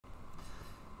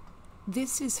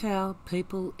This is how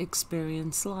people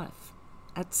experience life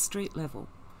at street level.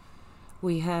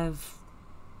 We have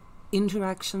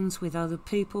interactions with other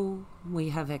people, we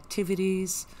have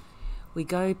activities, we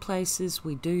go places,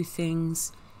 we do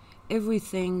things.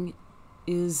 Everything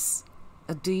is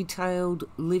a detailed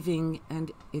living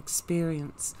and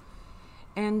experience.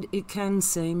 And it can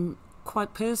seem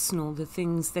quite personal, the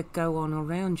things that go on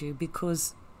around you,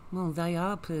 because, well, they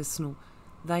are personal.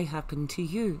 They happen to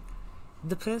you,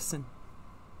 the person.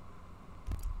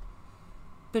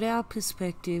 But our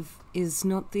perspective is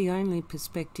not the only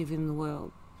perspective in the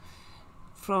world.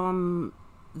 From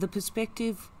the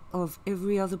perspective of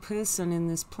every other person in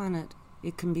this planet,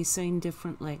 it can be seen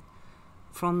differently.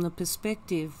 From the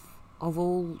perspective of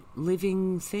all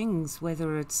living things,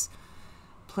 whether it's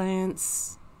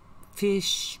plants,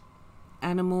 fish,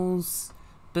 animals,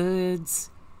 birds,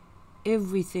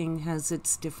 everything has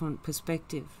its different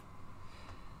perspective.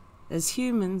 As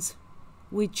humans,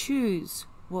 we choose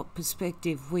what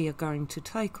perspective we are going to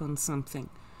take on something,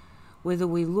 whether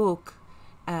we look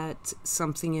at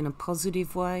something in a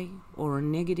positive way or a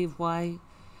negative way,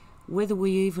 whether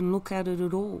we even look at it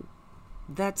at all.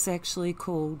 That's actually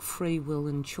called free will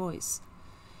and choice.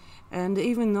 And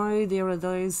even though there are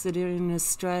those that are in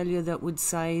Australia that would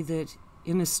say that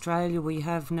in Australia we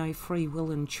have no free will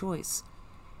and choice,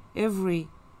 every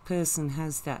person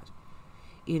has that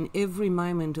in every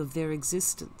moment of their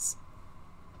existence.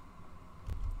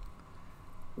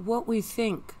 What we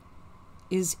think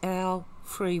is our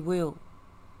free will.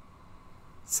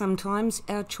 Sometimes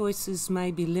our choices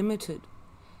may be limited,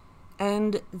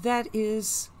 and that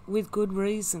is with good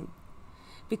reason,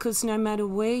 because no matter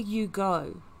where you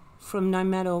go, from no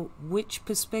matter which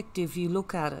perspective you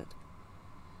look at it,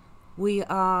 we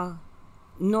are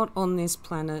not on this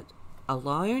planet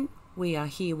alone. We are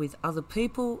here with other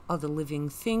people, other living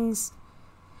things,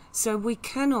 so we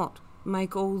cannot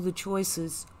make all the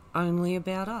choices only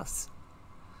about us.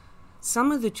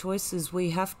 Some of the choices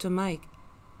we have to make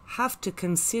have to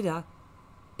consider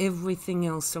everything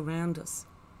else around us.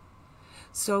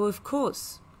 So of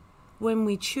course, when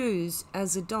we choose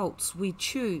as adults, we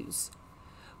choose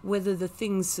whether the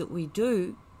things that we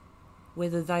do,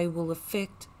 whether they will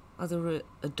affect other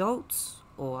adults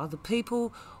or other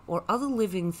people or other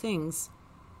living things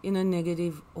in a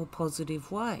negative or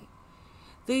positive way.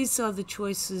 These are the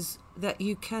choices that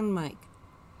you can make.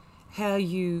 How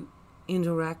you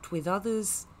interact with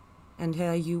others and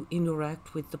how you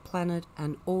interact with the planet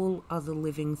and all other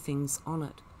living things on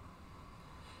it.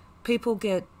 People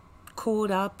get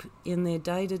caught up in their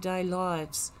day-to-day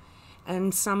lives,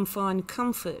 and some find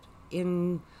comfort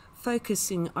in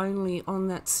focusing only on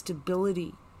that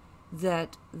stability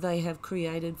that they have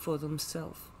created for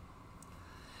themselves.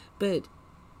 But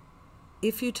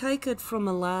if you take it from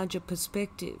a larger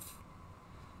perspective,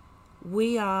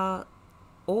 we are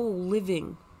all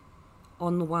living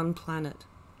on the one planet.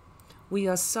 We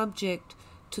are subject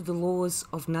to the laws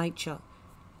of nature,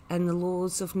 and the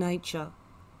laws of nature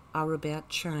are about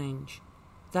change.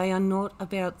 They are not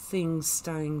about things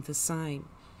staying the same.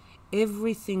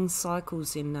 Everything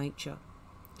cycles in nature.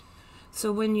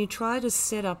 So when you try to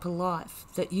set up a life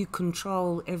that you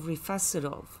control every facet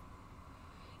of,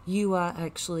 you are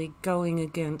actually going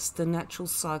against the natural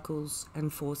cycles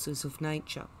and forces of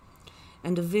nature.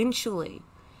 And eventually,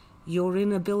 your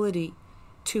inability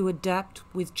to adapt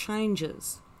with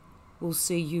changes will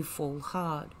see you fall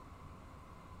hard.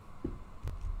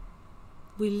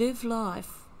 We live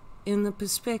life in the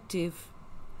perspective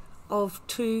of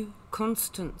two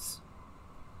constants,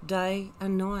 day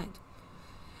and night.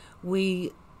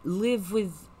 We live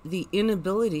with the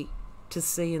inability to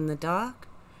see in the dark,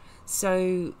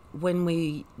 so when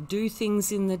we do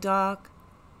things in the dark,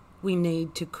 we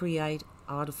need to create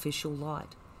artificial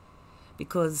light.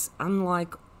 Because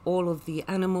unlike all of the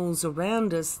animals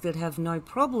around us that have no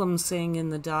problem seeing in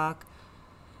the dark,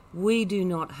 we do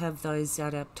not have those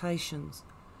adaptations.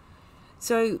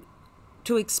 So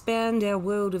to expand our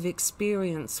world of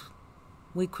experience,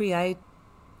 we create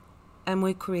and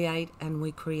we create and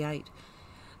we create.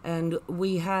 And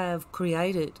we have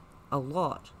created a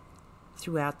lot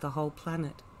throughout the whole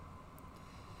planet.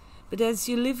 But as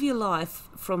you live your life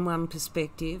from one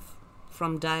perspective,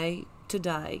 from day to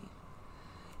day,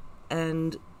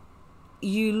 and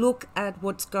you look at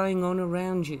what's going on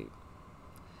around you,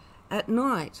 at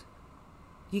night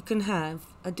you can have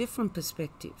a different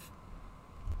perspective.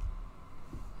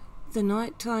 The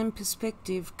nighttime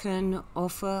perspective can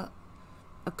offer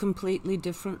a completely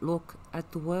different look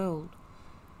at the world.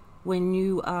 When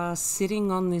you are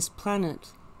sitting on this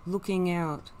planet looking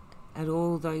out at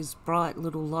all those bright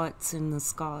little lights in the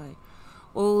sky,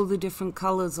 all the different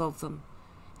colours of them,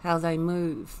 how they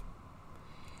move.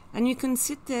 And you can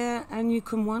sit there and you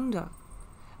can wonder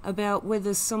about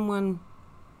whether someone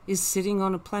is sitting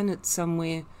on a planet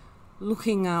somewhere,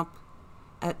 looking up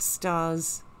at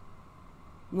stars,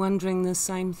 wondering the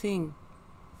same thing.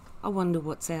 I wonder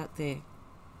what's out there.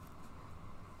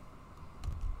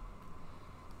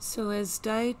 So as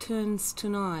day turns to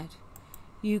night,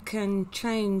 you can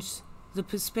change the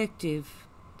perspective,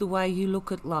 the way you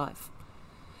look at life.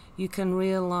 You can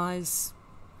realize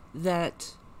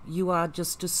that you are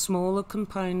just a smaller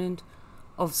component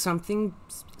of something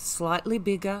slightly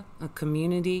bigger, a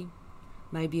community,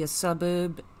 maybe a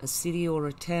suburb, a city or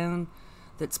a town,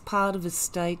 that's part of a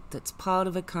state, that's part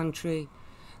of a country,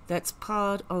 that's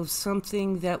part of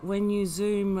something that when you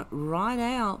zoom right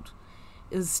out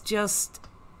is just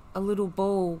a little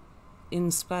ball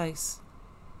in space.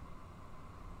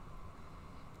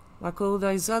 Like all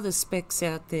those other specks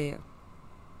out there.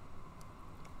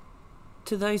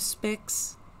 To those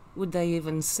specks, would they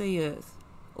even see Earth?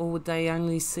 Or would they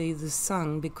only see the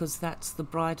sun because that's the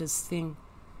brightest thing?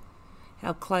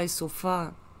 How close or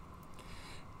far?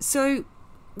 So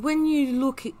when you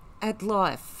look at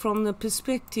life from the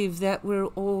perspective that we're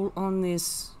all on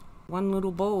this one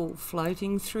little ball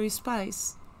floating through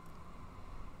space,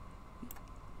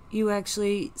 you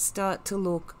actually start to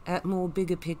look at more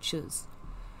bigger pictures.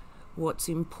 What's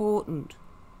important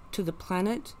to the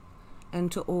planet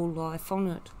and to all life on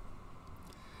it.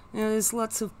 Now there's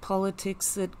lots of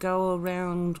politics that go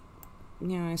around,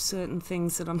 certain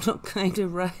things that I'm not going to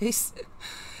raise.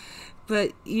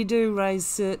 But you do raise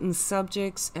certain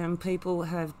subjects and people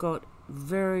have got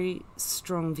very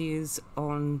strong views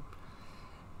on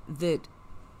that.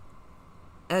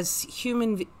 As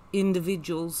human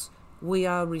individuals, we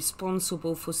are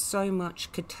responsible for so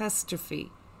much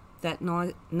catastrophe that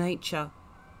nature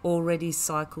already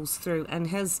cycles through and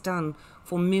has done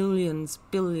for millions,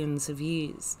 billions of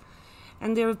years.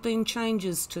 And there have been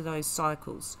changes to those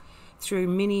cycles through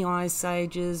mini ice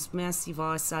ages, massive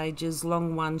ice ages,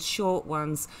 long ones, short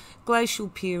ones, glacial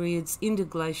periods,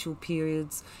 interglacial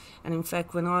periods. And in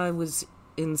fact, when I was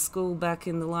in school back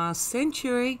in the last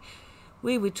century,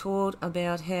 we were taught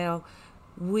about how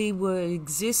we were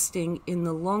existing in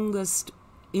the longest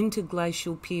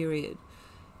interglacial period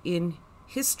in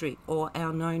history, or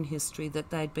our known history,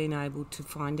 that they'd been able to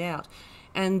find out,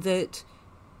 and that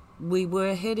we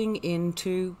were heading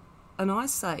into an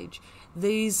ice age.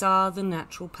 These are the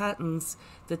natural patterns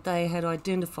that they had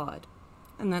identified,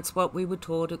 and that's what we were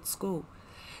taught at school,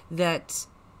 that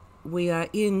we are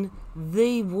in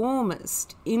the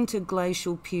warmest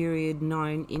interglacial period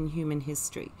known in human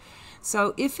history.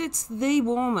 So if it's the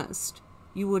warmest,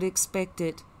 you would expect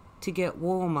it to get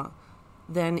warmer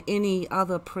than any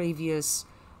other previous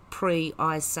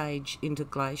pre-ice age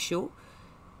interglacial,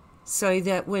 so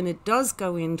that when it does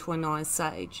go into an ice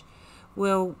age,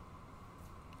 well,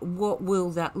 what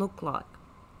will that look like?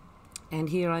 And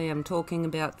here I am talking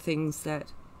about things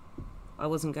that I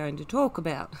wasn't going to talk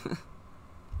about.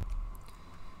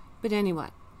 But anyway,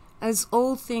 as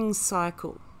all things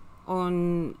cycle,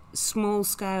 on small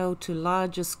scale to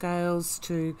larger scales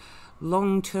to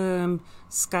long-term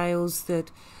scales,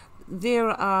 that there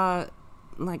are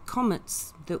like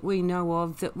comets that we know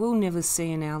of that we'll never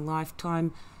see in our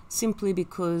lifetime simply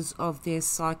because of their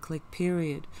cyclic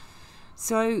period.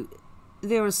 So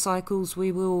there are cycles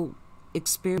we will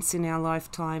experience in our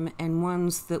lifetime and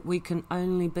ones that we can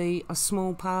only be a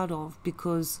small part of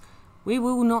because we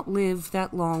will not live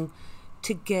that long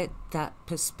to get that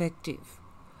perspective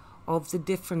of the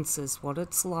differences, what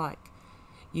it's like.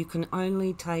 You can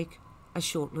only take a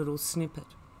short little snippet.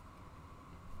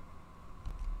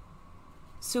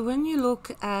 So when you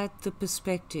look at the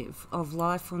perspective of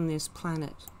life on this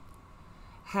planet,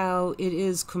 how it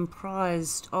is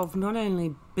comprised of not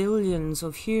only billions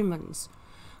of humans,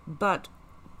 but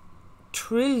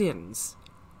trillions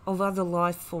of other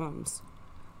life forms,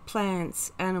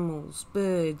 plants, animals,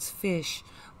 birds, fish,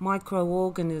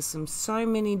 microorganisms, so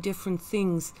many different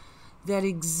things that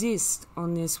exist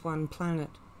on this one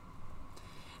planet.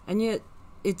 And yet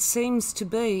it seems to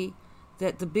be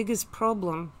that the biggest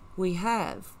problem we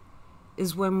have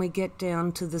is when we get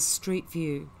down to the street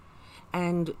view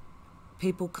and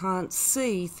people can't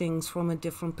see things from a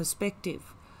different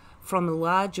perspective, from a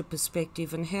larger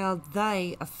perspective, and how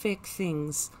they affect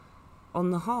things on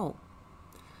the whole.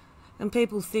 And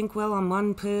people think, well, I'm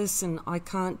one person, I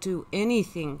can't do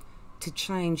anything to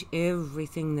change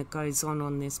everything that goes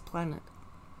on this planet.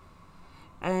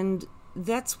 And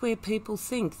that's where people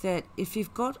think that if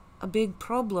you've got a big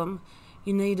problem,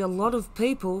 you need a lot of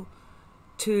people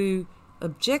to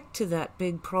object to that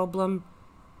big problem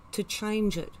to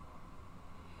change it.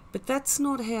 But that's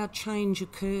not how change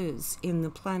occurs in the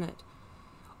planet.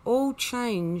 All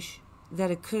change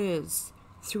that occurs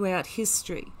throughout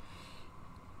history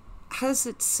has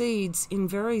its seeds in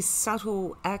very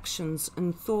subtle actions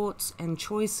and thoughts and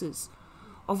choices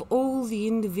of all the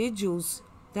individuals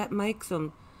that make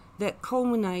them, that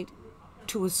culminate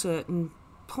to a certain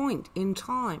point in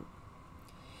time.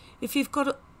 If you've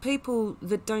got people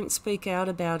that don't speak out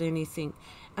about anything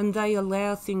and they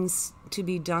allow things to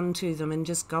be done to them and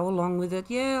just go along with it,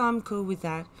 yeah, I'm cool with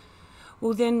that,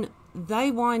 well then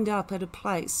they wind up at a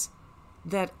place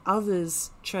that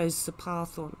others chose the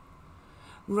path on,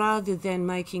 rather than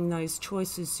making those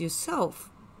choices yourself.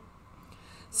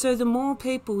 So the more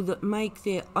people that make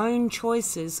their own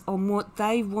choices on what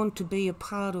they want to be a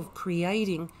part of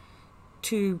creating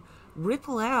to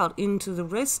ripple out into the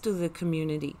rest of the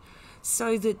community,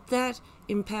 so that that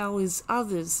empowers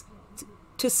others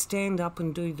to stand up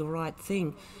and do the right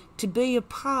thing, to be a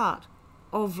part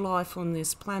of life on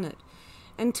this planet,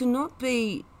 and to not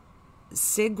be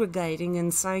segregating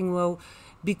and saying, well,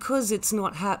 because it's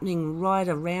not happening right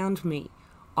around me,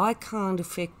 I can't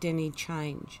affect any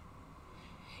change.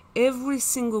 Every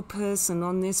single person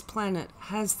on this planet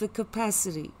has the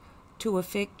capacity to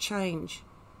affect change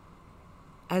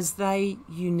as they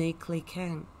uniquely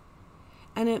can.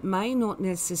 And it may not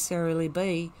necessarily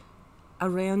be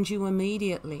around you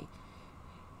immediately.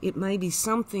 It may be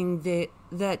something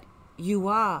that you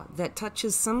are, that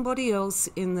touches somebody else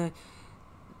in the...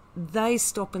 They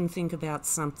stop and think about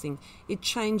something. It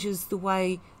changes the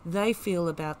way they feel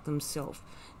about themselves.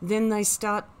 Then they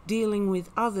start dealing with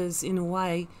others in a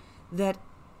way that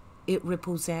it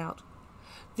ripples out.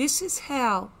 This is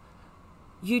how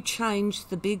you change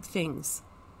the big things.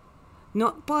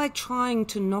 Not by trying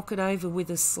to knock it over with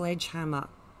a sledgehammer,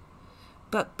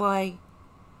 but by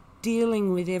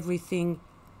dealing with everything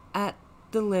at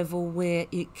the level where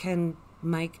it can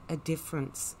make a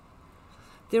difference.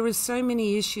 There are so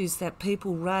many issues that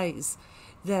people raise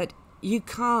that you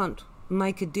can't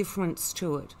make a difference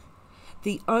to it.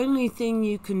 The only thing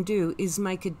you can do is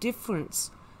make a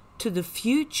difference to the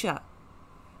future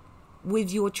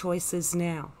with your choices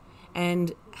now.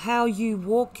 And how you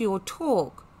walk your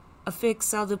talk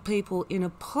affects other people in a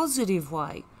positive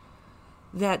way,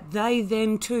 that they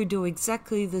then too do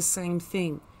exactly the same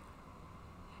thing.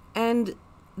 And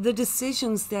the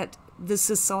decisions that the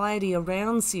society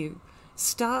around you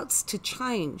starts to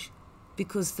change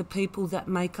because the people that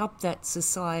make up that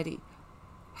society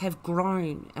have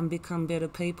grown and become better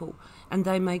people, and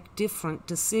they make different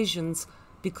decisions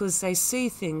because they see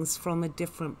things from a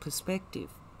different perspective.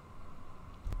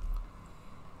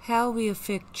 How we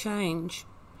affect change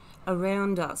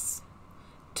around us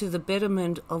to the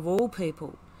betterment of all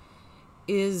people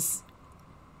is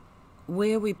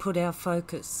where we put our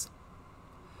focus,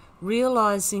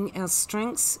 realizing our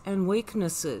strengths and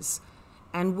weaknesses,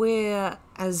 and where,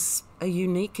 as a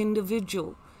unique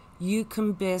individual, you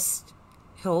can best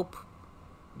help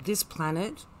this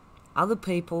planet, other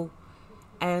people,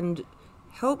 and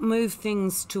help move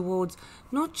things towards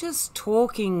not just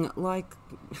talking like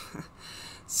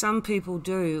some people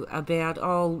do about,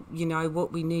 oh, you know,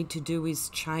 what we need to do is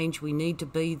change, we need to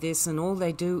be this, and all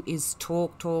they do is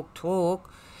talk, talk, talk.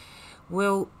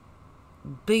 Well,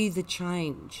 be the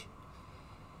change.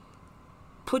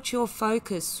 Put your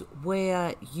focus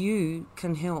where you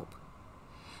can help.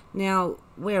 Now,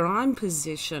 where I'm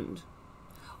positioned,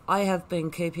 I have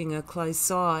been keeping a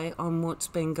close eye on what's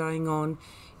been going on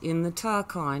in the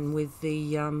Tarkine with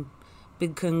the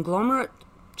big conglomerate,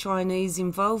 Chinese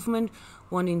involvement,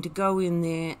 wanting to go in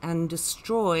there and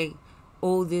destroy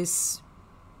all this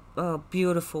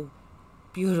beautiful,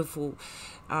 beautiful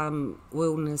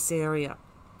wilderness area.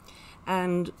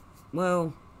 And,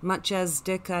 well, much as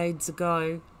decades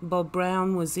ago Bob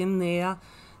Brown was in there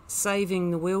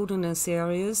saving the wilderness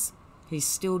areas, he's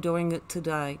still doing it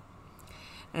today.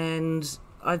 And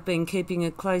I've been keeping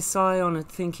a close eye on it,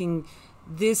 thinking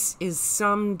this is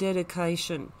some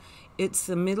dedication. It's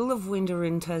the middle of winter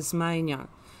in Tasmania,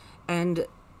 and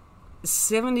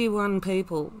 71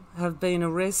 people have been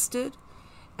arrested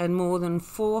and more than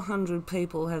 400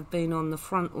 people have been on the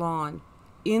front line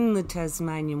in the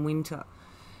Tasmanian winter.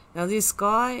 Now this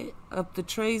guy up the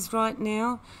trees right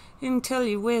now, I can tell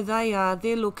you where they are,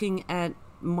 they're looking at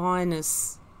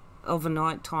minus of a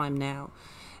night time now.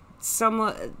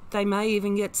 They may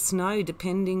even get snow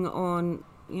depending on,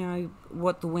 you know,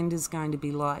 what the winter's going to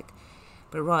be like.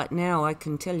 But right now I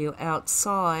can tell you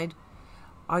outside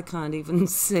I can't even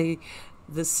see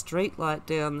the street light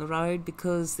down the road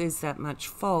because there's that much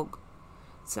fog.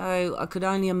 So I could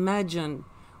only imagine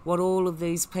what all of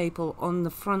these people on the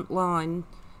front line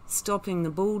stopping the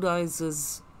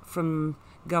bulldozers from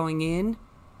going in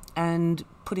and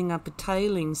putting up a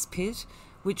tailings pit,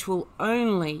 which will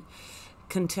only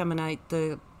contaminate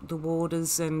the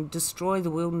waters and destroy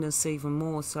the wilderness even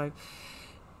more. So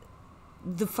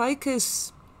the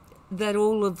focus that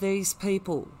all of these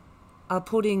people are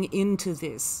putting into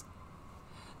this,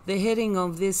 the heading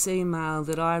of this email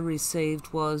that I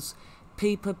received was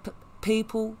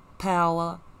people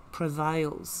power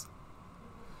prevails.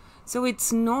 So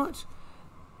it's not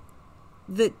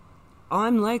that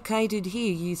I'm located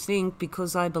here, you think,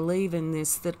 because I believe in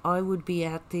this, that I would be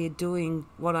out there doing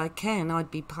what I can. I'd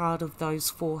be part of those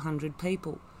 400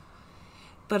 people.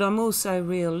 But I'm also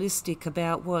realistic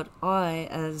about what I,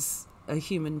 as a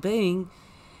human being,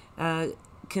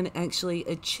 can actually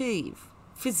achieve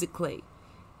physically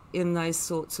in those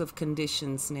sorts of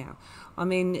conditions now. I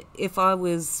mean, if I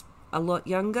was a lot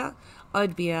younger,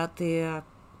 I'd be out there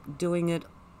doing it.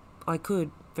 I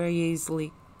could very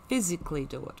easily physically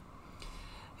do it.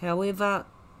 However,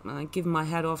 I give my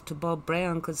hat off to Bob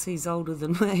Brown because he's older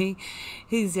than me.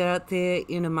 He's out there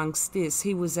in amongst this.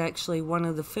 He was actually one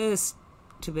of the first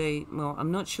to be, well,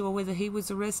 I'm not sure whether he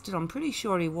was arrested. I'm pretty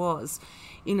sure he was,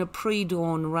 in a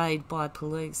pre-dawn raid by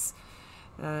police.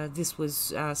 This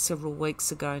was several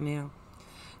weeks ago now.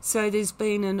 So there's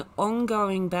been an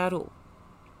ongoing battle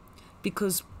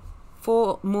because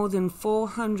more than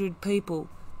 400 people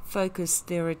focused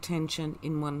their attention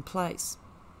in one place.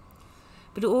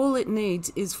 But all it needs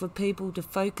is for people to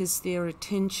focus their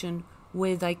attention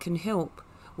where they can help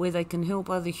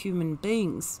other human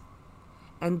beings.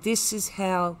 And this is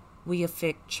how we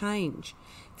affect change.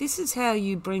 This is how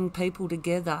you bring people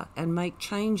together and make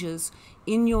changes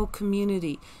in your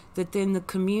community, that then the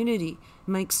community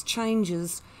makes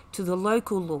changes to the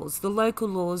local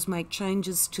laws make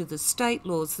changes to the state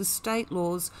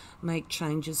laws make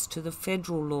changes to the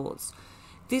federal laws.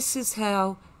 This is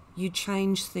how you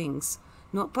change things.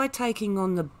 Not by taking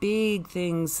on the big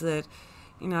things that,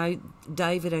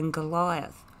 David and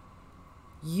Goliath.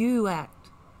 You act.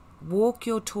 Walk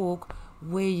your talk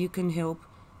where you can help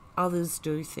others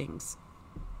do things.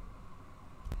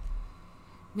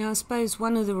 Now, I suppose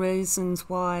one of the reasons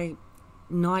why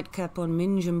Nightcap on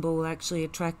Minjungbul actually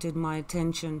attracted my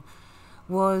attention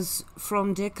was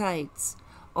from decades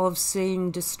of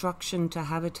seeing destruction to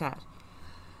habitat.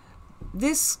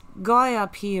 This guy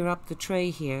up the tree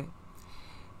here,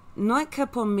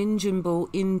 Nightcap on Minjungbul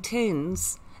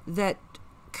intends that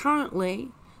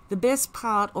currently the best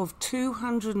part of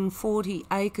 240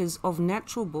 acres of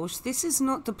natural bush, this is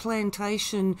not the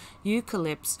plantation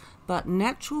eucalypts, but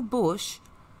natural bush,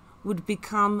 would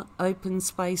become open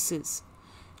spaces.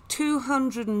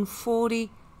 240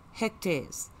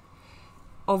 hectares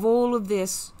of all of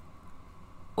this,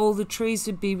 all the trees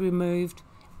would be removed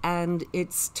and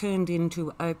it's turned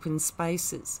into open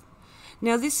spaces.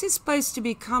 Now, this is supposed to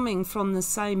be coming from the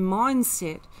same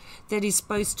mindset that is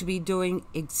supposed to be doing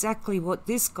exactly what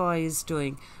this guy is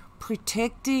doing,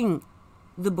 protecting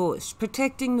the bush,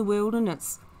 protecting the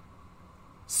wilderness,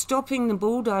 stopping the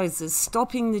bulldozers,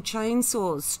 stopping the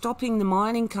chainsaws, stopping the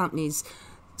mining companies,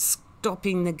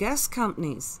 stopping the gas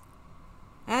companies,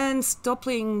 and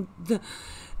stopping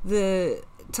the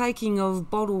taking of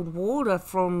bottled water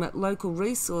from local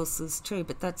resources too,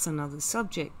 but that's another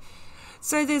subject.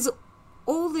 So there's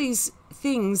all these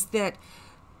things that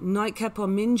Nightcap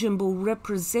on Minjungbul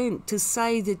represent to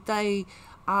say that they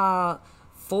are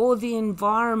for the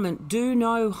environment, do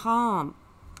no harm.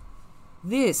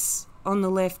 This on the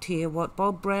left here, what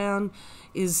Bob Brown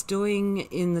is doing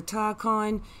in the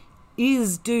Tarkine,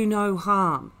 is do no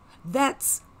harm.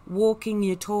 That's walking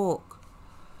your talk.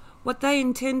 What they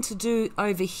intend to do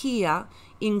over here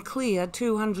in clear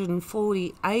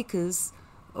 240 acres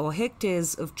or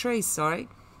hectares of trees,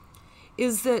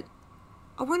 is that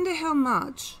I wonder how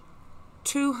much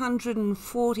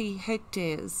 240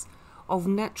 hectares of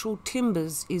natural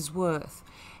timbers is worth.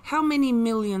 How many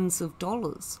millions of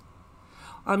dollars?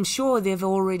 I'm sure they've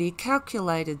already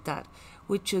calculated that,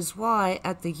 which is why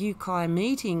at the UKI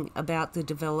meeting about the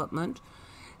development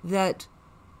that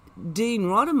Dean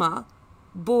Rodimer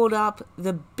brought up,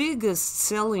 the biggest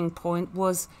selling point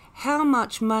was how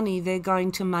much money they're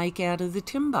going to make out of the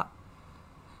timber.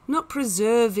 Not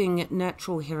preserving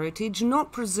natural heritage,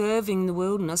 not preserving the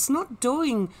wilderness, not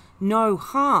doing no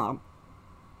harm,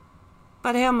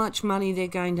 but how much money they're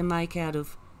going to make out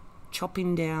of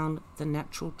chopping down the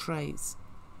natural trees.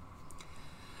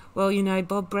 Well,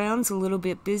 Bob Brown's a little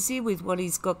bit busy with what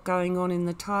he's got going on in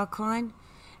the Tarkine,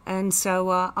 and so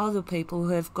are other people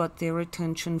who have got their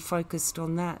attention focused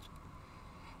on that.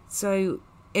 So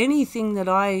anything that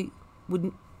I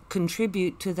would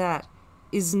contribute to that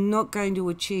is not going to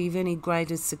achieve any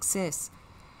greater success.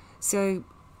 So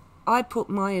I put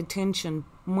my attention,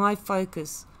 my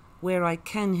focus, where I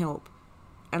can help,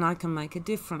 and I can make a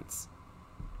difference.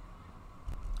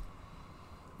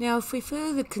 Now, if we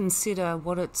further consider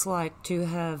what it's like to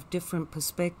have different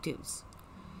perspectives,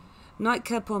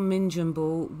 Nightcap on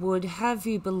Minjungbul would have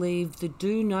you believe the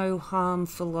do no harm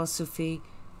philosophy,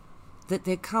 that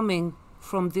they're coming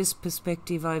from this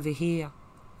perspective over here.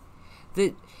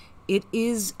 That it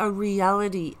is a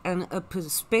reality and a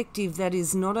perspective that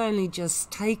is not only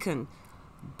just taken,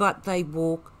 but they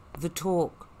walk the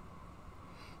talk.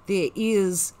 There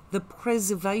is the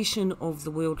preservation of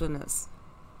the wilderness,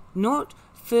 not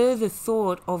further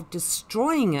thought of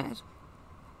destroying it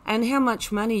and how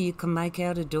much money you can make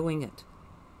out of doing it.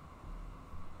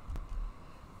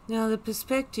 Now, the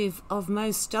perspective of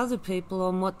most other people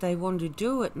on what they want to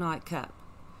do at Nightcap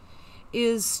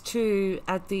is to,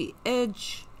 at the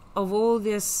edge of all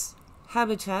this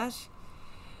habitat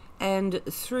and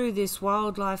through this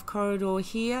wildlife corridor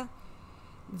here,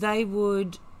 they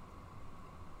would,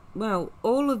 well,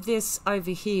 all of this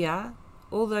over here,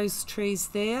 all those trees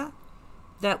there,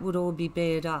 that would all be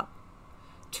bared up.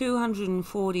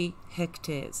 240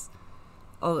 hectares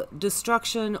of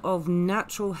destruction of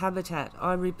natural habitat.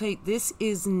 I repeat, this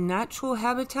is natural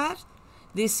habitat.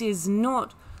 This is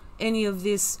not any of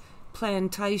this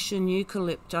plantation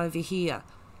eucalypt over here.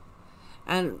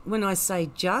 And when I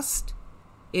say just,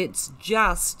 it's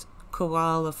just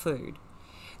koala food.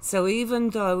 So even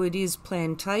though it is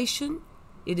plantation,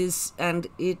 it is, and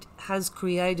it has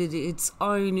created its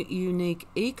own unique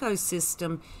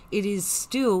ecosystem, it is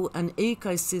still an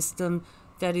ecosystem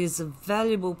that is a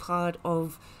valuable part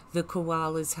of the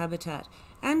koala's habitat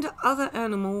and other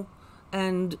animal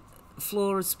and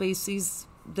flora species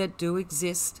that do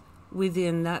exist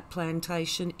within that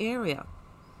plantation area.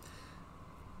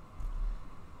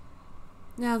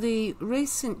 Now, the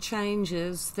recent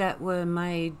changes that were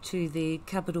made to the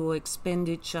capital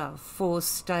expenditure for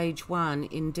Stage 1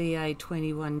 in DA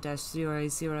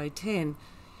 21-0010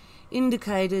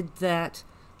 indicated that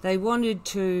they wanted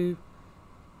to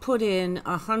put in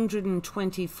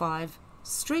 125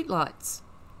 streetlights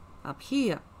up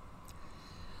here.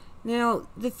 Now,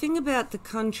 the thing about the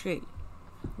country,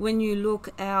 when you look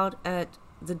out at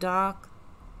the dark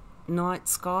night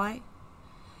sky,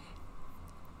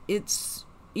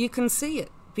 you can see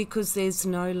it because there's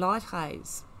no light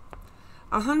haze.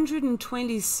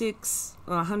 126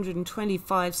 or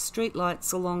 125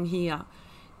 streetlights along here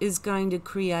is going to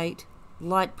create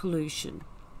light pollution,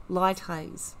 light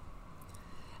haze.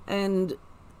 And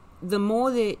the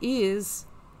more there is,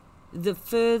 the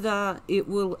further it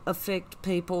will affect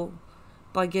people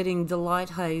by getting the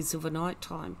light haze of a night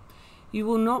time. You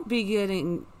will not be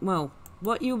getting, well,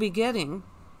 what you'll be getting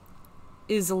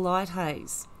is a light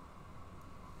haze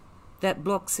that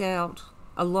blocks out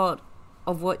a lot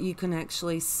of what you can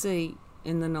actually see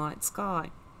in the night sky.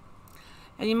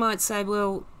 And you might say,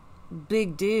 well,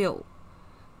 big deal,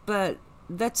 but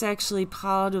that's actually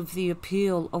part of the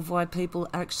appeal of why people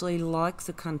actually like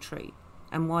the country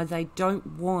and why they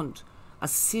don't want a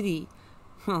city,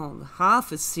 well,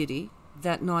 half a city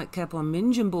that Nightcap on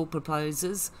Minjungbul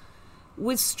proposes,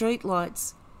 with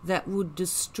streetlights that would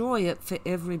destroy it for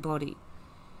everybody.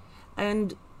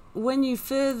 And when you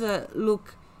further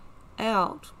look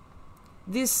out,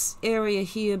 this area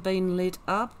here being lit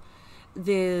up,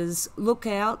 there's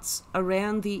lookouts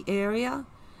around the area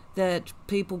that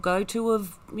people go to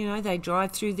of, you know, they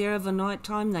drive through there of a night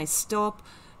time, they stop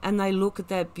and they look at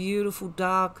that beautiful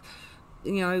dark,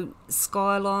 you know,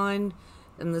 skyline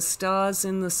and the stars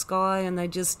in the sky, and they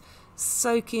just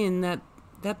soak in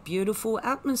that beautiful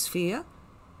atmosphere,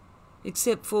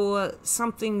 except for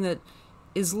something that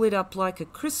is lit up like a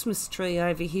Christmas tree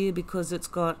over here because it's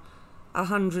got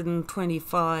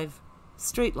 125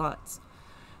 streetlights.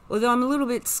 Although I'm a little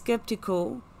bit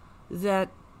skeptical that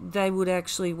they would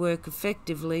actually work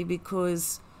effectively,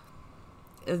 because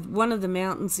one of the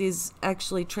mountains is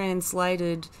actually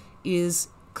translated is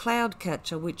cloud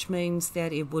catcher, which means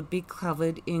that it would be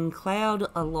covered in cloud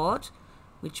a lot,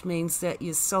 which means that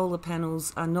your solar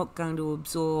panels are not going to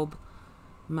absorb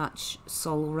much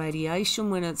solar radiation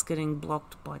when it's getting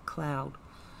blocked by cloud.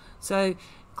 So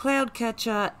cloud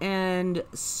catcher and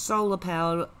solar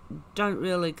power don't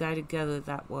really go together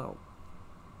that well.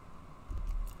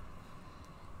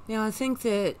 Now, I think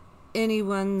that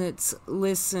anyone that's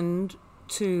listened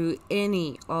to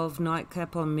any of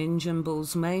Nightcap on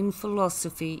Minjungbul's main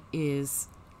philosophy is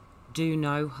do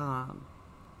no harm.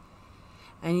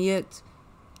 And yet,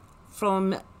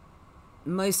 from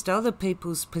most other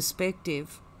people's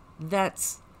perspective,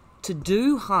 that's to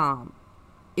do harm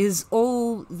is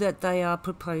all that they are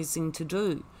proposing to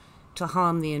do. to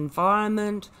harm the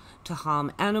environment, to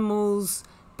harm animals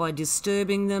by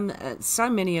disturbing them. So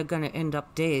many are going to end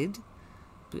up dead.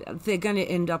 They're going to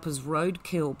end up as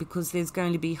roadkill because there's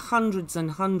going to be hundreds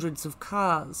and hundreds of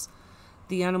cars.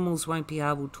 The animals won't be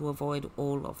able to avoid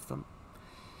all of them.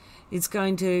 It's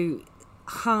going to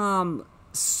harm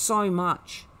so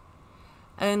much.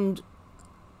 And,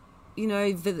 you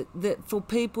know, that for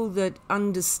people that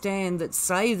understand, that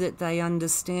say that they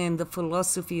understand the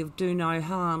philosophy of do no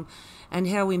harm and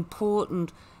how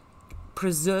important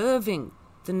preserving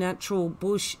the natural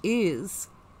bush is,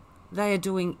 they are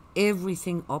doing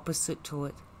everything opposite to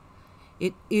it.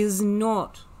 It is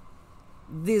not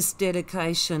this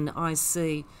dedication I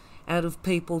see out of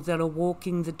people that are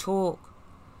walking the talk.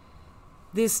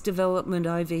 This development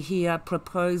over here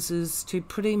proposes to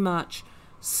pretty much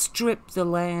strip the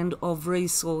land of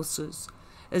resources.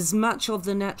 As much of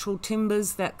the natural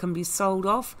timbers that can be sold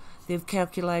off, they've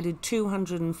calculated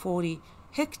 240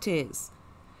 hectares.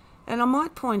 And I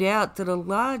might point out that a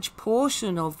large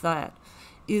portion of that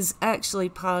is actually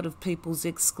part of people's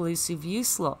exclusive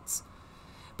use lots.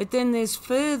 But then there's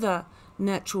further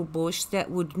natural bush that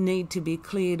would need to be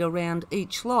cleared around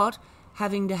each lot,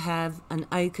 having to have an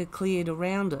acre cleared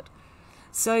around it.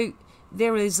 So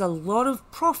there is a lot of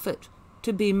profit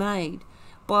to be made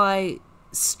by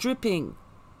stripping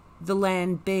the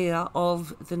land bare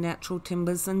of the natural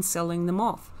timbers and selling them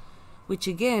off, which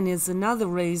again is another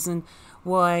reason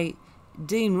why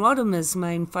Dean Rodimer's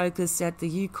main focus at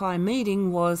the UKI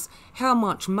meeting was how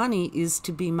much money is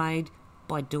to be made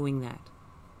by doing that.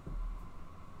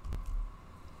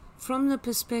 From the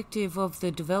perspective of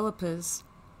the developers,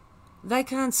 they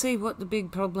can't see what the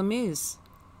big problem is,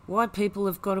 why people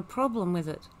have got a problem with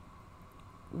it.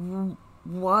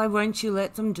 Why won't you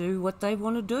let them do what they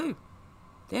want to do?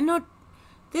 They're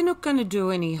not going to do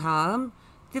any harm.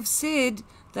 They've said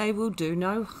they will do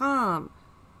no harm.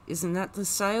 Isn't that the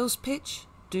sales pitch?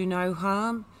 Do no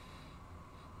harm.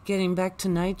 Getting back to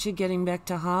nature, getting back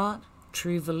to heart,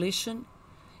 true volition.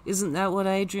 Isn't that what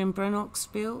Adrian Brannock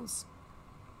spills?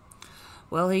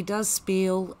 Well, he does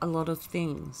spiel a lot of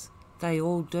things. They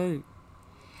all do.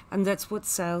 And that's what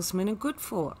salesmen are good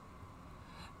for.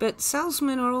 But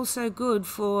salesmen are also good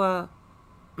for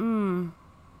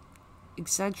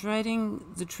exaggerating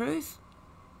the truth,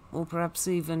 or perhaps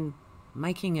even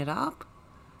making it up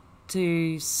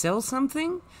to sell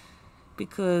something.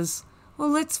 Because, well,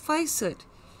 let's face it,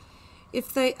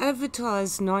 if they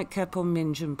advertise Nightcap or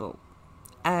Minjungbul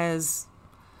as,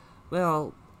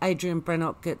 well, Adrian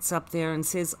Brannock gets up there and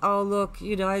says, oh, look,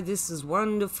 you know, this is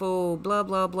wonderful, blah,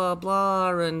 blah, blah, blah,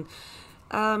 and,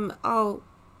 oh,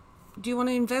 do you want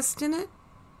to invest in it?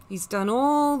 He's done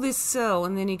all this sell,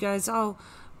 and then he goes, oh,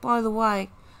 by the way,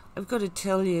 I've got to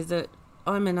tell you that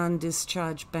I'm an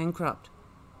undischarged bankrupt.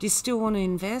 Do you still want to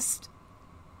invest?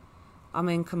 I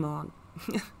mean, come on.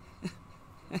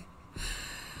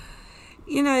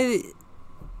 You know,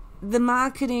 the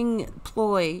marketing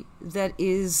ploy that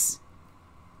is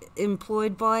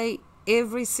employed by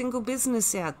every single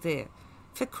business out there.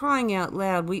 For crying out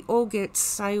loud, we all get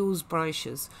sales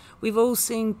brochures. We've all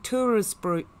seen tourist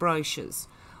brochures.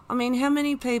 I mean, how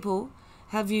many people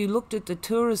have you looked at the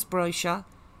tourist brochure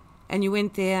and you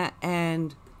went there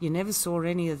and you never saw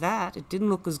any of that? It didn't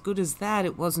look as good as that.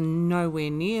 It wasn't nowhere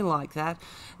near like that.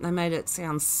 They made it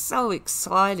sound so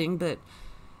exciting, but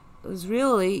it was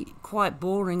really quite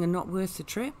boring and not worth the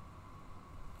trip.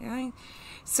 Okay?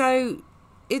 So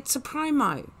it's a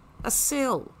promo, a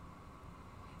sell.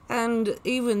 And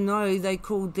even though they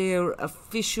called their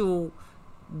official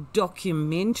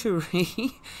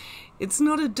documentary, it's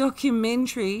not a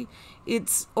documentary,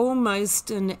 it's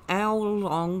almost an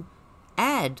hour-long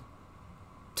ad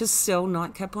to sell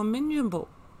Nightcap on Minjungbul.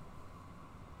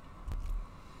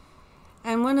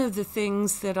 And one of the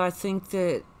things that I think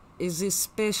that is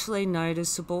especially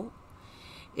noticeable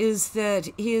is that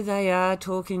here they are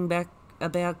talking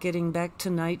about getting back to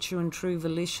nature and true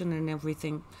volition and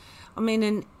everything. I mean,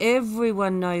 and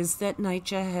everyone knows that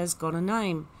nature has got a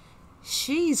name.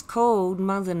 She's called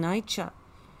Mother Nature.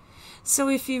 So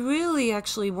if you really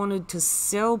actually wanted to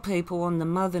sell people on the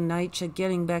Mother Nature,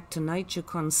 getting back to nature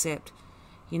concept,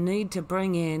 you need to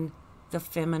bring in the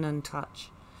feminine touch.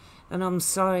 And I'm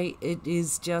sorry, it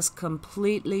is just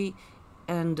completely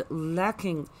and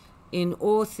lacking in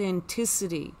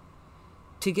authenticity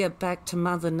to get back to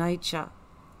Mother Nature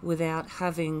without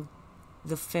having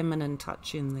the feminine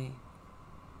touch in there.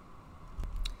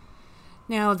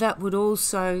 Now that would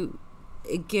also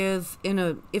give,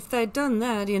 if they'd done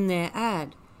that in their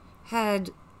ad, had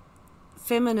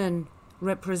feminine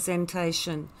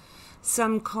representation,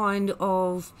 some kind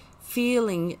of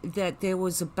feeling that there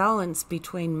was a balance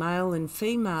between male and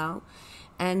female,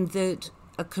 and that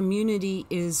a community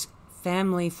is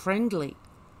family friendly,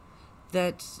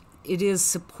 that it is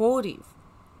supportive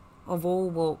of all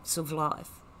walks of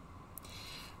life.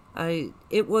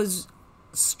 It was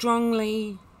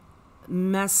strongly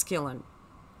masculine,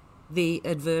 the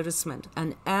advertisement.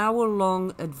 An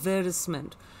hour-long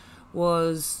advertisement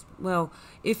was, well,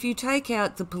 if you take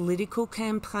out the political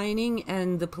campaigning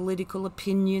and the political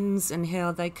opinions and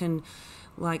how they can,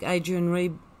 like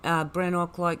Adrian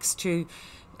Brannock likes to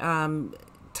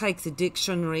take the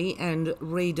dictionary and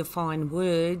redefine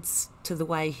words to the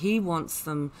way he wants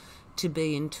them to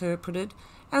be interpreted,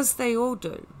 as they all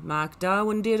do. Mark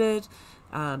Darwin did it,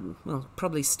 well,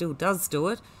 probably still does do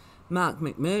it. Mark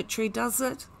McMurtry does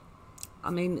it.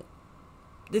 I mean,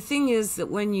 the thing is that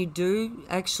when you do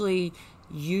actually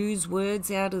use words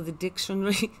out of the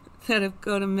dictionary that have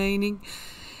got a meaning,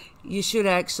 you should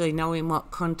actually know in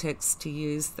what context to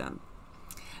use them.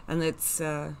 And that's,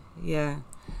 yeah,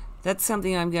 that's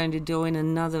something I'm going to do in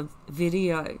another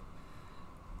video.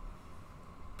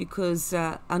 Because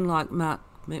unlike Mark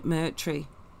McMurtry,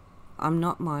 I'm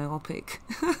not myopic.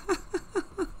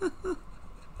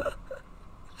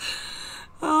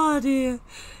 Oh dear.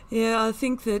 Yeah, I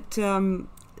think that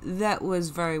that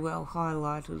was very well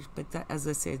highlighted, but that, as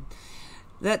I said,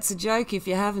 that's a joke. If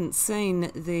you haven't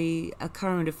seen the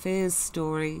current affairs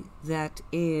story that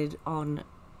aired on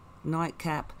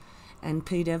Nightcap and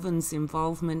Pete Evans'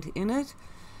 involvement in it,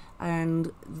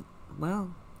 and,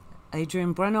 well,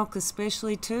 Adrian Brannock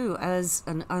especially too, as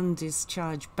an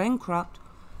undischarged bankrupt,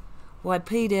 why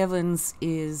Pete Evans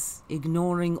is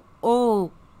ignoring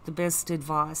all the best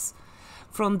advice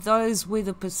from those with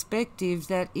a perspective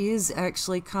that is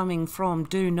actually coming from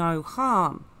do no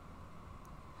harm.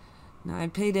 No,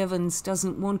 Pete Evans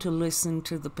doesn't want to listen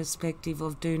to the perspective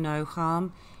of do no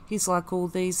harm. He's like all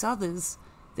these others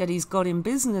that he's got in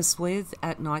business with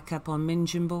at Nightcap on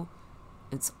Minjungbul.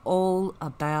 It's all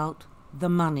about the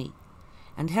money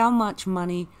and how much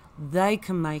money they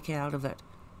can make out of it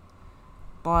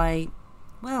by,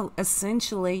 well,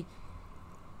 essentially,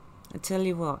 I tell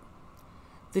you what,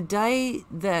 the day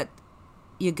that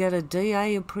you get a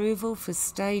DA approval for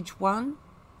stage 1,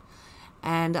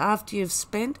 and after you've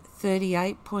spent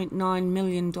 $38.9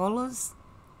 million,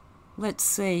 let's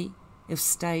see if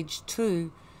stage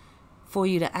 2, for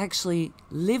you to actually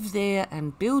live there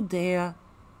and build there,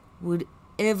 would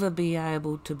ever be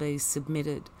able to be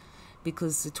submitted,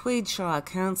 because the Tweed Shire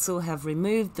Council have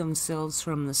removed themselves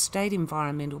from the state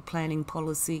environmental planning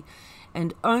policy,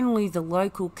 and only the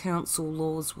local council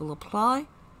laws will apply,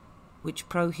 which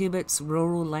prohibits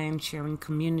rural land sharing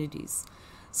communities.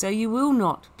 So you will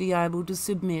not be able to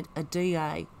submit a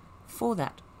DA for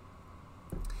that.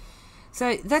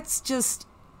 So that's just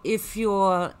if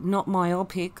you're not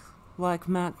myopic like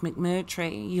Mark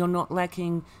McMurtry, you're not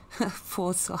lacking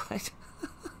foresight.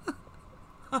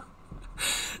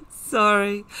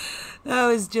 Sorry, that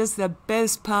was just the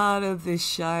best part of this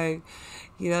show.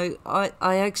 You know,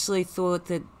 I actually thought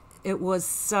that it was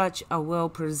such a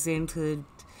well-presented,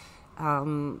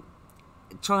 trying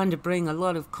to bring a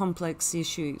lot of complex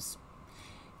issues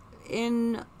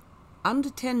in under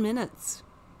 10 minutes.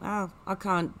 Wow, I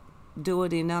can't do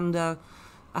it in under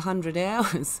 100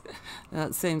 hours.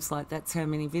 It seems like that's how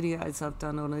many videos I've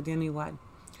done on it anyway.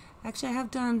 Actually, I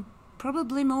have done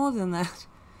probably more than that.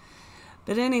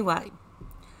 But anyway,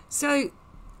 so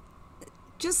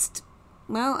just,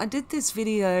 well, I did this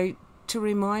video to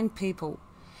remind people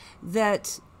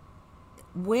that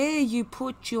where you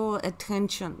put your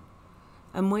attention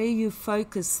and where you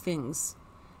focus things,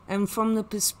 and from the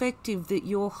perspective that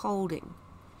you're holding,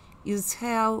 is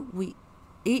how we,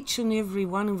 each and every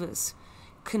one of us,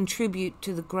 contribute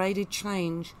to the greater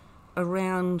change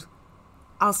around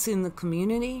us in the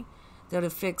community that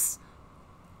affects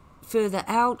further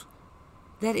out,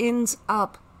 that ends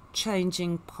up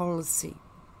changing policy.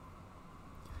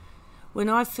 When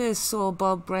I first saw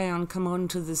Bob Brown come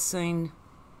onto the scene,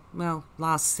 well,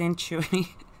 last century,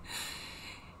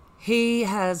 he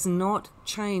has not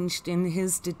changed in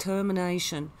his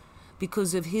determination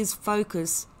because of his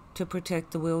focus to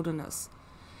protect the wilderness.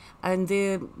 And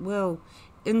there, well,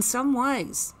 in some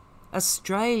ways,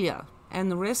 Australia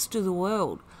and the rest of the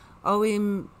world owe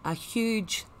him a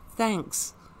huge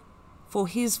thanks for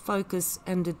his focus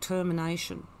and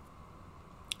determination.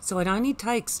 So it only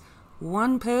takes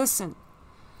one person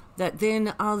that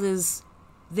then others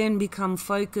then become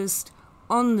focused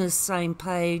on the same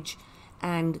page,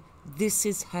 and this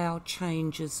is how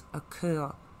changes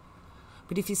occur.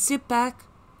 But if you sit back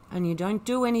and you don't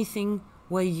do anything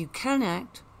where you can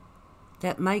act,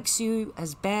 that makes you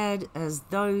as bad as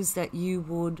those that you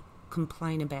would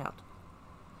complain about.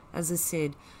 As I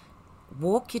said,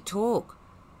 walk your talk.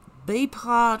 Be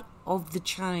part of the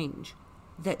change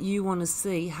that you want to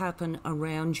see happen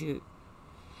around you.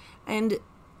 And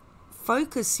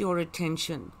focus your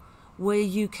attention where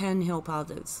you can help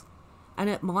others. And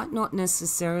it might not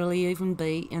necessarily even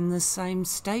be in the same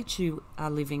state you are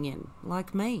living in,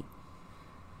 like me.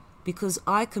 Because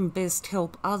I can best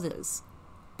help others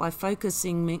by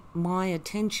focusing my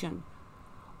attention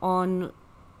on,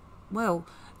 well,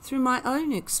 through my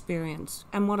own experience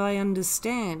and what I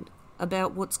understand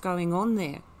about what's going on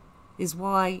there is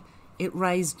why it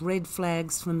raised red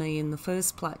flags for me in the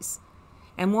first place,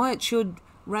 and why it should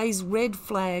raise red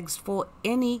flags for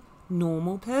any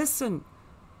normal person,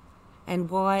 and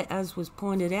why, as was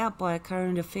pointed out by a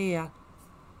current affair,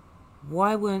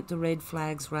 why weren't the red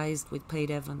flags raised with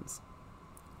Pete Evans?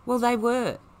 Well, they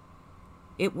were.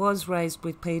 It was raised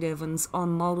with Pete Evans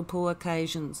on multiple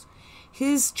occasions.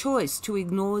 His choice to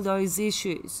ignore those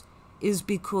issues is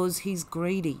because he's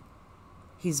greedy.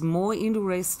 He's more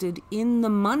interested in the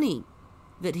money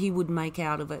that he would make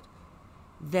out of it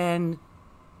than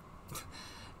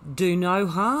do no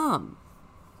harm.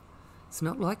 It's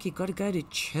not like you've got to go to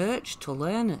church to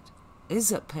learn it,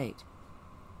 is it, Pete?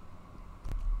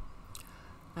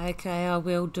 Okay, I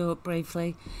will do it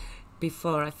briefly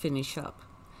before I finish up.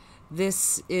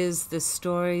 This is the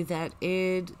story that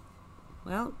aired,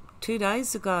 well, 2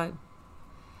 days ago.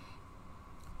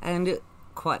 And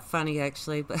quite funny,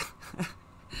 actually, but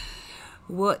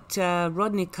what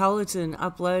Rodney Cullerton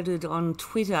uploaded on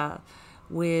Twitter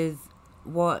with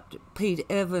what Pete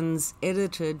Evans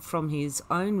edited from his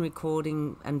own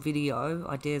recording and video,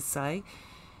 I dare say,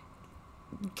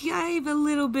 gave a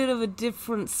little bit of a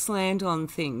different slant on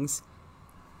things.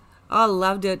 I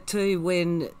loved it too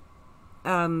when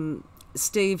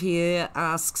Steve here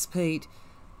asks Pete,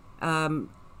 as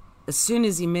soon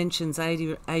as he mentions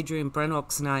Adrian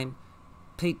Brannock's name,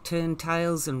 Pete turned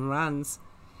tails and runs.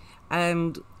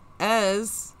 And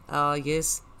as,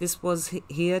 yes, this was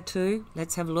here too,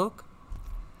 let's have a look.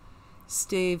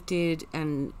 Steve did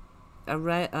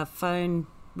a phone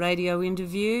radio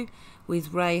interview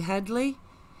with Ray Hadley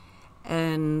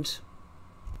and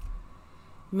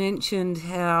mentioned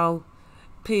how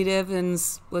Pete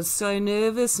Evans was so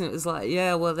nervous, and it was like,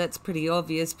 yeah, well, that's pretty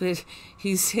obvious, but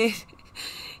he said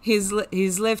his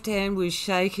left hand was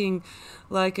shaking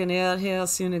like an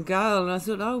outhouse in a gale, and I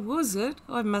thought, oh, was it?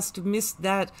 I must have missed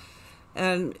that.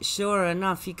 And sure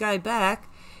enough, you go back,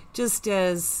 just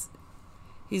as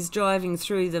he's driving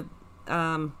through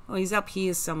the, he's up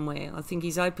here somewhere. I think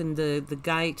he's opened the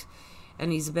gate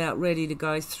and he's about ready to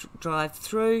go drive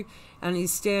through, and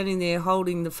he's standing there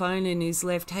holding the phone in his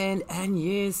left hand, and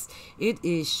yes, it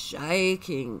is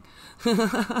shaking,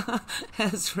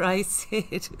 as Ray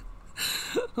said,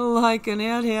 like an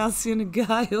outhouse in a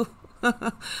gale.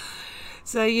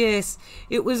 So yes,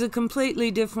 it was a completely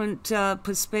different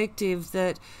perspective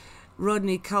that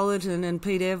Rodney Cullerton and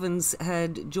Pete Evans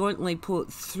had jointly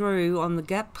put through on the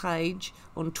Gap page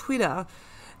on Twitter,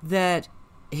 that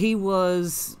he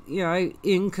was,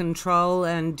 in control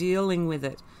and dealing with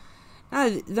it. No,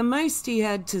 the most he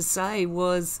had to say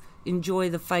was enjoy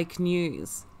the fake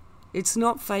news. It's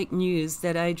not fake news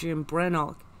that Adrian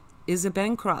Brannock is a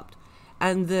bankrupt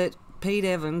and that Pete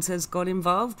Evans has got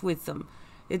involved with them.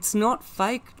 It's not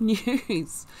fake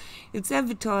news. It's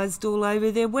advertised all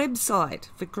over their website,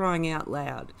 for crying out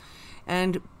loud.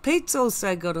 And Pete's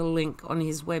also got a link on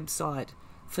his website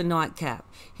for Nightcap.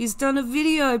 He's done a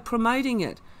video promoting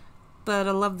it, but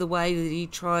I love the way that he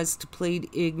tries to plead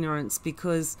ignorance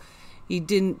because he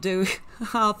didn't do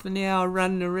half an hour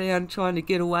running around trying to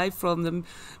get away from them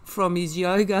from his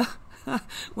yoga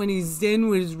when his Zen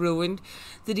was ruined,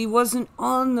 that he wasn't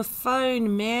on the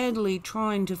phone madly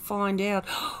trying to find out,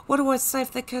 what do I say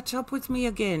if they catch up with me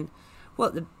again? Well,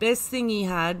 the best thing he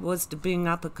had was to bring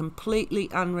up a completely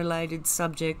unrelated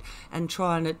subject and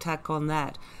try and attack on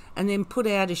that, and then put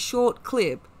out a short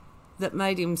clip that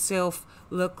made himself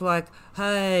look like,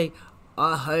 hey,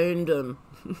 I honed him.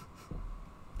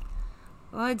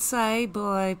 I'd say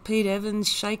by Pete Evans'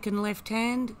 shaken left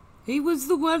hand, he was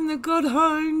the one that got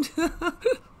honed.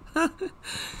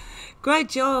 Great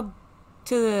job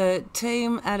to the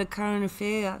team at A Current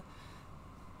Affair.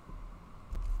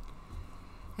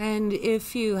 And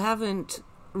if you haven't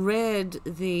read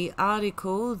the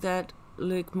article that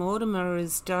Luke Mortimer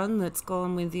has done, that's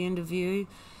gone with the interview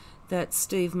that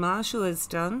Steve Marshall has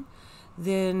done,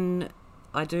 then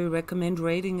I do recommend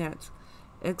reading it.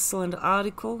 Excellent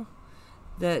article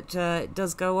that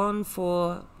does go on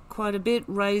for quite a bit,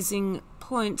 raising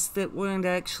points that weren't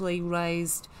actually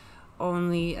raised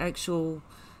on the actual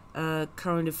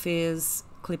current affairs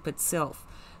clip itself.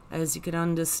 As you can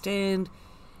understand,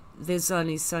 there's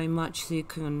only so much you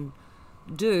can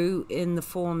do in the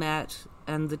format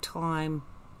and the time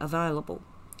available.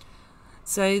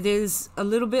 So there's a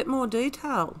little bit more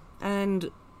detail,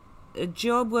 and a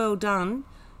job well done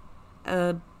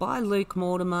by Luke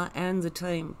Mortimer and the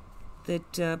team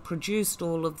that produced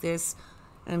all of this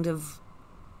and have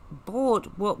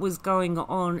brought what was going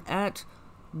on at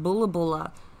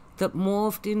Bulla that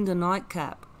morphed into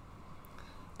Nightcap,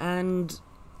 and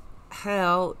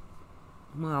how,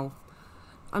 well,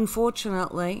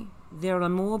 unfortunately, there are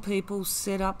more people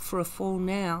set up for a fall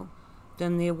now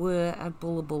than there were at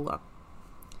Bulla.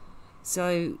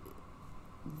 So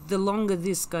the longer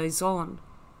this goes on,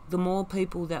 the more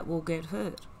people that will get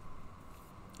hurt.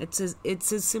 It's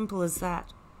as simple as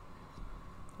that.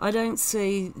 I don't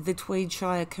see the Tweed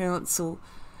Shire Council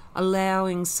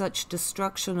allowing such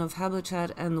destruction of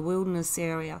habitat and the wilderness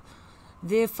area.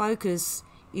 Their focus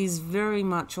is very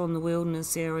much on the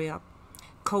wilderness area,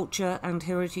 culture and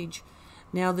heritage.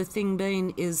 Now the thing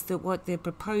being is that what they're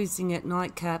proposing at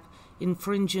Nightcap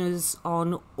infringes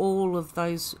on all of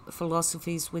those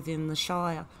philosophies within the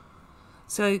Shire.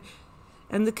 So,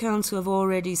 and the council have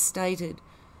already stated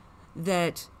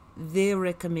that their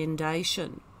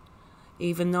recommendation,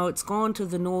 even though it's gone to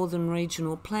the Northern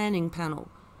Regional Planning Panel,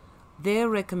 their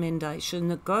recommendation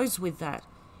that goes with that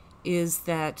is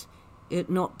that it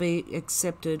not be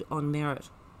accepted on merit,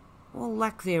 or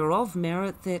lack thereof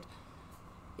merit, that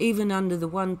even under the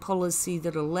one policy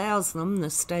that allows them, the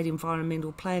State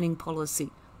Environmental Planning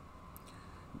Policy,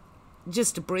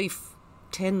 just a brief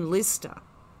 10-lister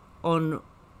on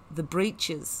the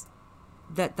breaches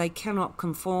that they cannot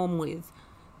conform with,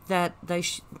 that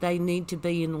they need to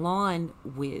be in line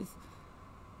with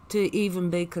to even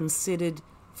be considered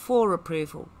for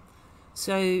approval.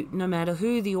 So no matter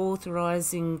who the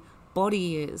authorising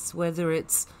body is, whether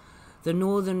it's the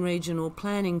Northern Regional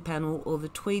Planning Panel or the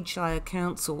Tweed Shire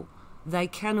Council, they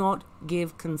cannot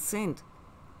give consent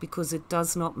because it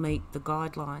does not meet the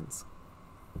guidelines.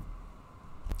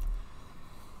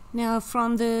 Now,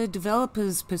 from the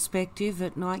developers' perspective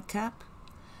at Nightcap,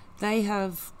 they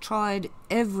have tried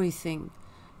everything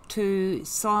to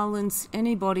silence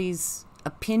anybody's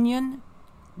opinion,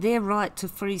 their right to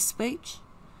free speech,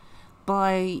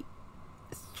 by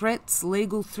threats,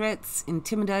 legal threats,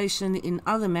 intimidation in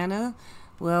other manner.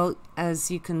 Well,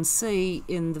 as you can see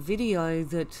in the video,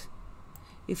 that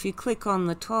if you click on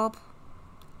the top,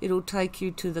 it'll take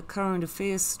you to the current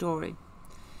affairs story.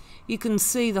 You can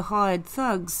see the hired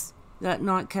thugs that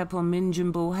Nightcap or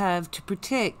Minjungbul have to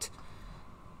protect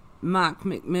Mark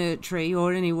McMurtry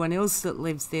or anyone else that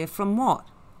lives there from what?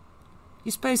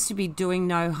 You're supposed to be doing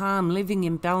no harm, living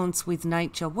in balance with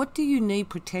nature. What do you need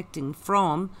protecting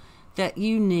from that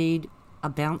you need a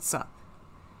bouncer?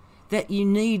 That you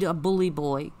need a bully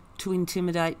boy to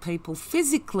intimidate people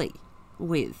physically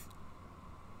with?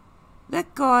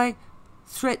 That guy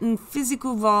threatened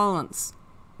physical violence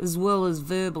as well as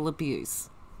verbal abuse.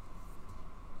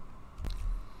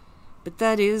 But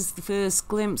that is the first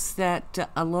glimpse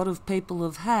that a lot of people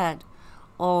have had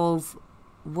of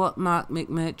what Mark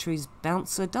McMurtry's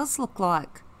bouncer does look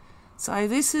like. So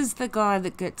this is the guy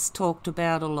that gets talked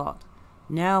about a lot.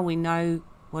 Now we know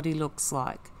what he looks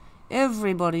like.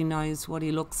 Everybody knows what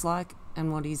he looks like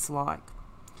and what he's like.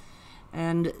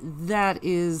 And that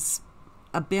is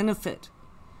a benefit,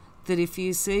 that if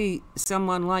you see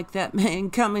someone like that man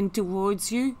coming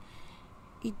towards you,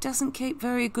 he doesn't keep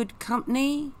very good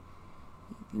company.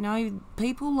 You know,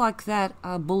 people like that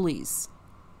are bullies.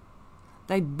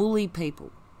 They bully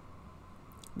people.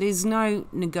 There's no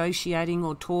negotiating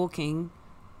or talking,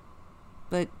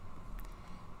 but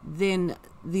then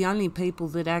the only people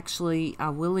that actually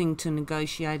are willing to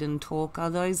negotiate and talk are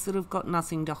those that have got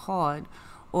nothing to hide,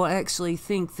 or actually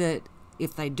think that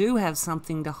if they do have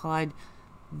something to hide,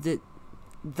 that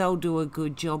they'll do a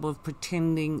good job of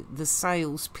pretending the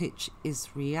sales pitch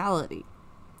is reality.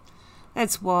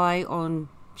 That's why on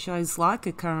shows like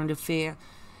A Current Affair,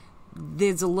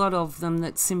 there's a lot of them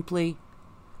that simply,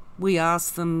 we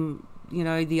ask them, you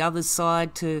know, the other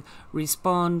side to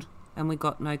respond, and we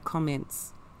got no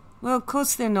comments. Well, of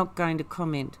course they're not going to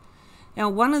comment. Now,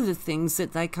 one of the things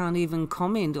that they can't even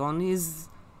comment on is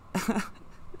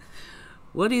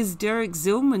what is Derek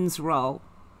Zillman's role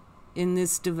in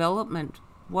this development?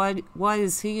 Why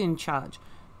is he in charge?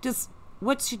 Just,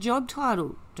 what's your job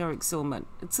title, Derek Zillman?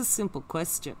 It's a simple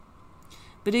question.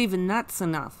 But even that's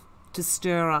enough to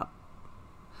stir up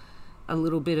a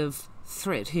little bit of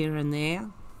threat here and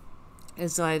there.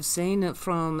 As I've seen it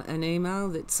from an email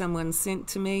that someone sent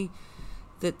to me,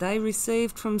 that they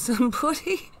received from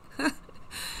somebody.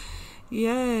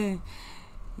 Yeah,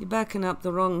 you're backing up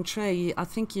the wrong tree. I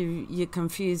think you're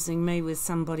confusing me with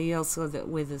somebody else, or that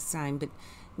we're the same, but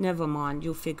never mind,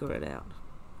 you'll figure it out,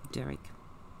 Derek.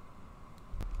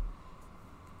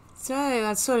 So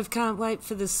I sort of can't wait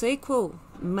for the sequel.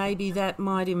 Maybe that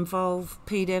might involve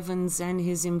Pete Evans and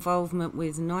his involvement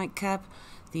with Nightcap,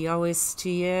 the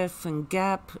OSTF and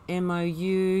GAP,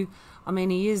 MOU. I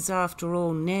mean, he is, after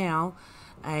all, now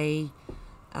a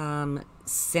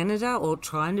senator, or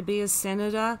trying to be a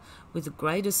senator, with the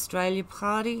Great Australia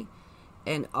Party.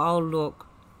 And oh look,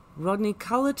 Rodney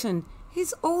Cullerton,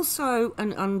 he's also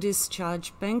an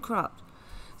undischarged bankrupt.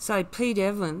 So Pete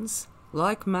Evans,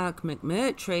 like Mark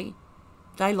McMurtry,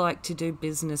 they like to do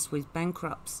business with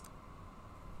bankrupts.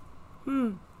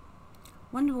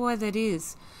 Wonder why that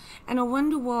is. And I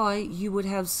wonder why you would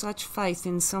have such faith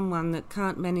in someone that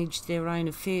can't manage their own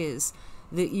affairs,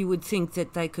 that you would think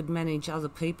that they could manage other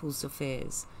people's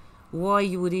affairs. Why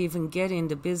you would even get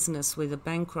into business with a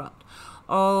bankrupt.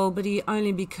 Oh, but he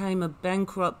only became a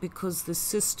bankrupt because the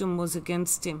system was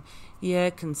against him. Yeah,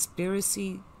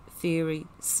 conspiracy theory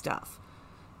stuff.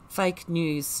 Fake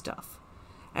news stuff.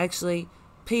 Actually,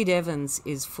 Pete Evans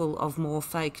is full of more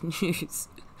fake news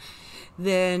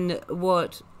than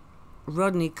what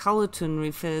Rodney Cullerton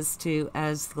refers to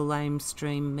as the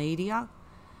lamestream media.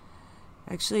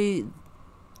 Actually,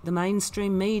 the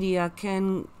mainstream media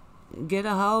can get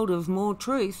a hold of more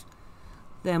truth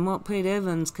than what Pete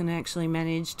Evans can actually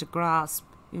manage to grasp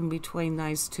in between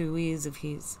those two ears of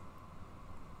his.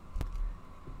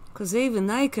 Because even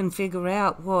they can figure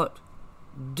out what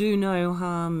do no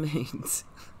harm means.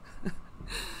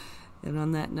 And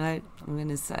on that note, I'm going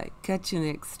to say, catch you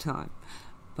next time.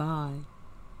 Bye.